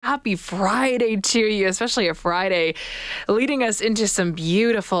happy Friday to you, especially a Friday, leading us into some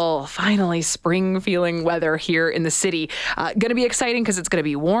beautiful, finally spring-feeling weather here in the city. Going to be exciting because it's going to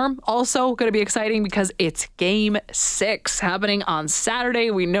be warm. Also going to be exciting because it's Game 6 happening on Saturday.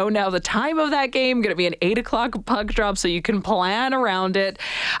 We know now the time of that game, going to be an 8 o'clock puck drop, so you can plan around it.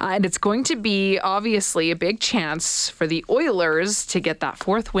 And it's going to be, obviously, a big chance for the Oilers to get that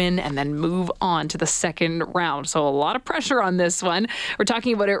fourth win and then move on to the second round. So a lot of pressure on this one. We're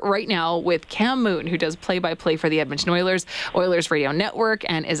talking about it right now with Cam Moon, who does play-by-play for the Edmonton Oilers, Oilers Radio Network,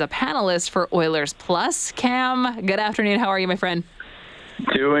 and is a panelist for Oilers Plus. Cam, good afternoon. How are you, my friend?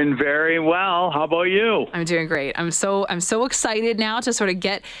 Doing very well. How about you? I'm doing great. I'm so excited now to sort of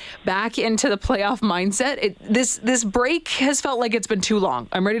get back into the playoff mindset. This break has felt like it's been too long.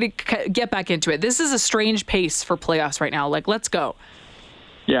 I'm ready to get back into it. This is a strange pace for playoffs right now. Like, let's go.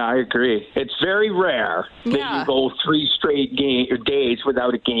 Yeah, I agree. It's very rare that you go 3 straight days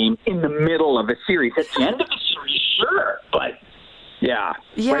without a game in the middle of a series. At the end of the series, sure, but yeah.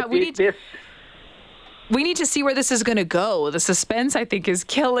 Yeah, we need to see where this is going to go. The suspense, I think, is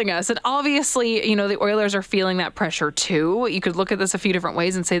killing us. And obviously, you know, the Oilers are feeling that pressure too. You could look at this a few different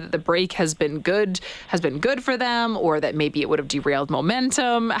ways and say that the break has been good for them, or that maybe it would have derailed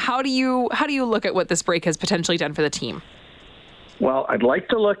momentum. How do you look at what this break has potentially done for the team? Well, I'd like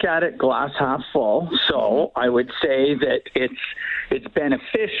to look at it glass half full. So I would say that it's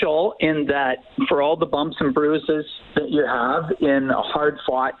beneficial in that for all the bumps and bruises that you have in a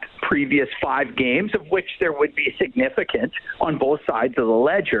hard-fought previous 5 games, of which there would be significant on both sides of the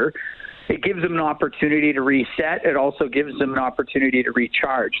ledger, it gives them an opportunity to reset. It also gives them an opportunity to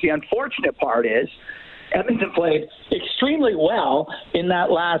recharge. The unfortunate part is Edmonton played extremely well in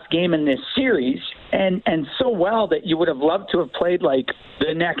that last game in this series, and so well that you would have loved to have played like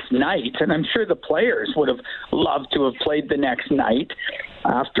the next night. And I'm sure the players would have loved to have played the next night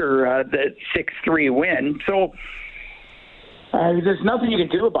after the 6-3 win. So there's nothing you can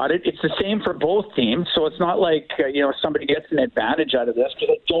do about it. It's the same for both teams. So it's not like somebody gets an advantage out of this,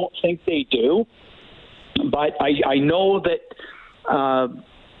 because I don't think they do. But I know that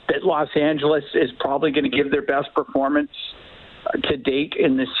that Los Angeles is probably going to give their best performance to date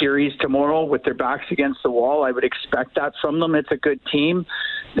in the series tomorrow with their backs against the wall. I would expect that from them. It's a good team.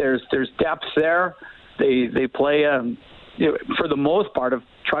 There's depth there. They play, for the most part, have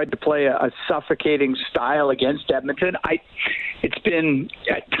tried to play a suffocating style against Edmonton. It's been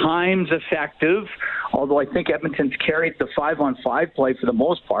at times effective, although I think Edmonton's carried the 5-on-5 play for the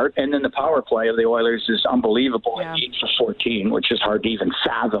most part, and then the power play of the Oilers is unbelievable at 8-for-14, which is hard to even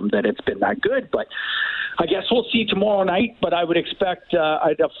fathom that it's been that good. But I guess we'll see tomorrow night, but I would expect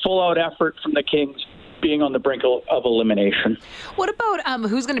a full-out effort from the Kings being on the brink of elimination. What about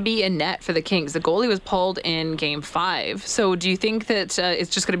who's going to be in net for the Kings? The goalie was pulled in Game 5. So do you think that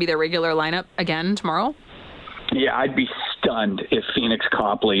it's just going to be their regular lineup again tomorrow? Yeah, I'd be stunned if Phoenix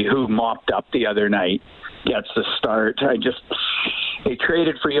Copley, who mopped up the other night, gets the start. They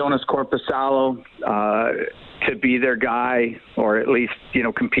traded for Jonas Korpisalo to be their guy, or at least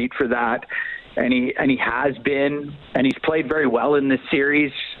compete for that. And he has been, and he's played very well in this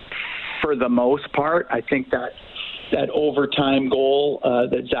series for the most part. I think that overtime goal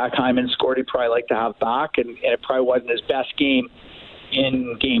that Zach Hyman scored, he'd probably like to have back, and it probably wasn't his best game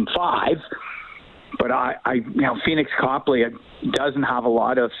in Game 5. But Phoenix Copley doesn't have a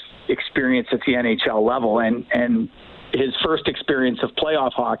lot of experience at the NHL level, and his first experience of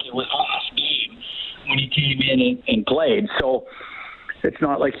playoff hockey was last game when he came in and played. So it's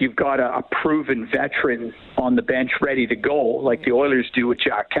not like you've got a proven veteran on the bench ready to go like the Oilers do with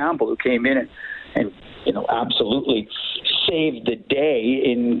Jack Campbell, who came in and absolutely saved the day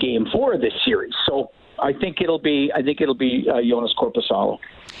in Game 4 of this series. So I think it'll be Jonas Korpisalo.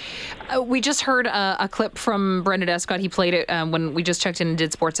 We just heard a clip from Brendan Escott. He played it when we just checked in and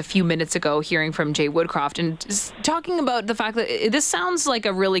did sports a few minutes ago, hearing from Jay Woodcroft, and talking about the fact that this sounds like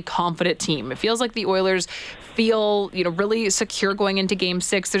a really confident team. It feels like the Oilers feel, really secure going into Game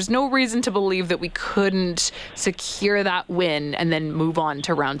 6. There's no reason to believe that we couldn't secure that win and then move on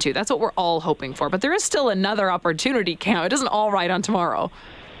to round 2. That's what we're all hoping for. But there is still another opportunity, Cam. It doesn't all ride on tomorrow.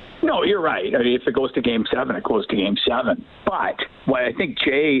 No, you're right. I mean, if it goes to Game 7, it goes to Game 7. But what I think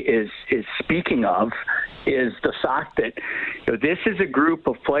Jay is speaking of is the fact that this is a group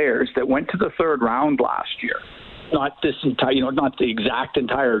of players that went to the third round last year. Not this entire, not the exact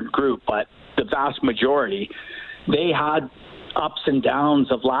entire group, but the vast majority. They had ups and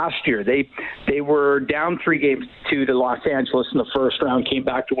downs of last year. They were down 3-2 to Los Angeles in the first round, came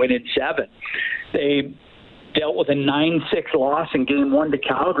back to win in 7. They dealt with a 9-6 loss in Game 1 to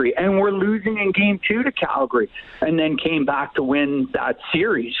Calgary, and were losing in Game 2 to Calgary, and then came back to win that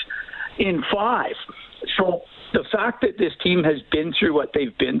series in 5. So the fact that this team has been through what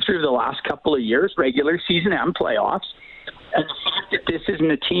they've been through the last couple of years, regular season and playoffs, and the fact that this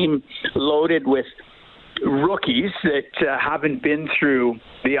isn't a team loaded with rookies that haven't been through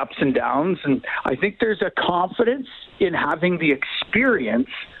the ups and downs, and I think there's a confidence in having the experience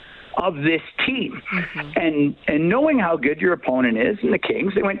of this team, and knowing how good your opponent is. And the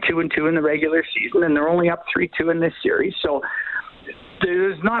Kings, they went 2-2 in the regular season, and they're only up 3-2 in this series. So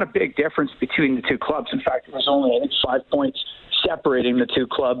there's not a big difference between the two clubs. In fact, there was only, I think, 5 points separating the two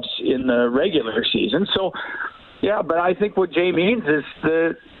clubs in the regular season. So, yeah, but I think what Jay means is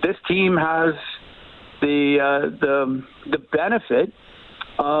this team has the benefit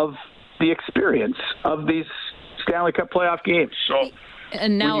of the experience of these Stanley Cup playoff games. So.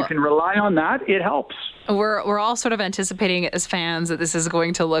 And now, when you can rely on that, it helps. We're all sort of anticipating as fans that this is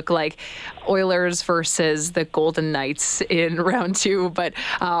going to look like Oilers versus the Golden Knights in round 2, but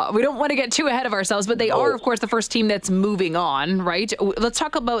we don't want to get too ahead of ourselves. But they are, of course, the first team that's moving on, right? Let's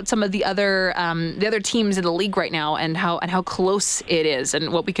talk about some of the other teams in the league right now and how close it is,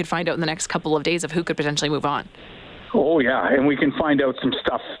 and what we could find out in the next couple of days of who could potentially move on. Oh, yeah, and we can find out some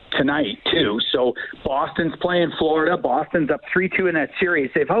stuff tonight, too. So Boston's playing Florida. Boston's up 3-2 in that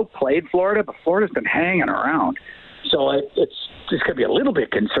series. They've outplayed Florida, but Florida's been hanging around. So it's just going to be a little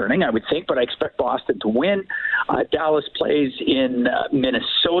bit concerning, I would think, but I expect Boston to win. Dallas plays in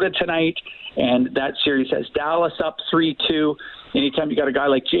Minnesota tonight, and that series has Dallas up 3-2. Anytime you got a guy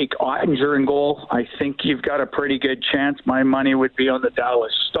like Jake Ottinger in goal, I think you've got a pretty good chance. My money would be on the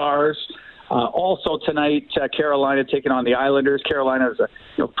Dallas Stars. Also tonight, Carolina taking on the Islanders. Carolina is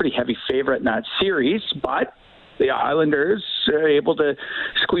a pretty heavy favorite in that series, but the Islanders are able to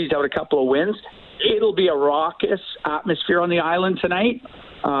squeeze out a couple of wins. It'll be a raucous atmosphere on the island tonight.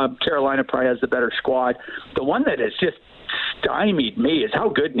 Carolina probably has the better squad. The one that has just stymied me is how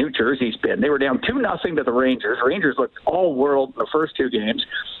good New Jersey's been. They were down 2-0 to the Rangers. Rangers looked all world in the first 2 games.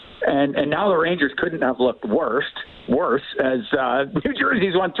 And now the Rangers couldn't have looked worse as New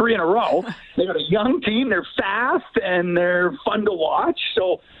Jersey's won 3 in a row. They got a young team. They're fast, and they're fun to watch.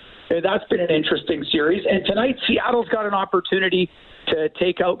 So that's been an interesting series. And tonight, Seattle's got an opportunity to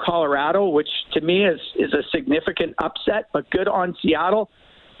take out Colorado, which to me is a significant upset, but good on Seattle.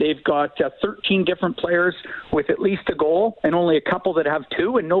 They've got 13 different players with at least a goal, and only a couple that have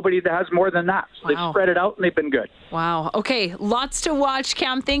 2, and nobody that has more than that. So they've spread it out, and they've been good. Wow. Okay, lots to watch,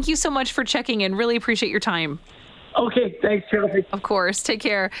 Cam. Thank you so much for checking in. Really appreciate your time. Okay, thanks, Chelsea. Of course. Take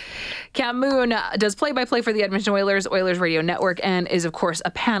care. Cam Moon does play-by-play for the Edmonton Oilers, Oilers Radio Network, and is, of course,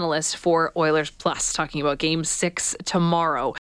 a panelist for Oilers Plus, talking about Game 6 tomorrow.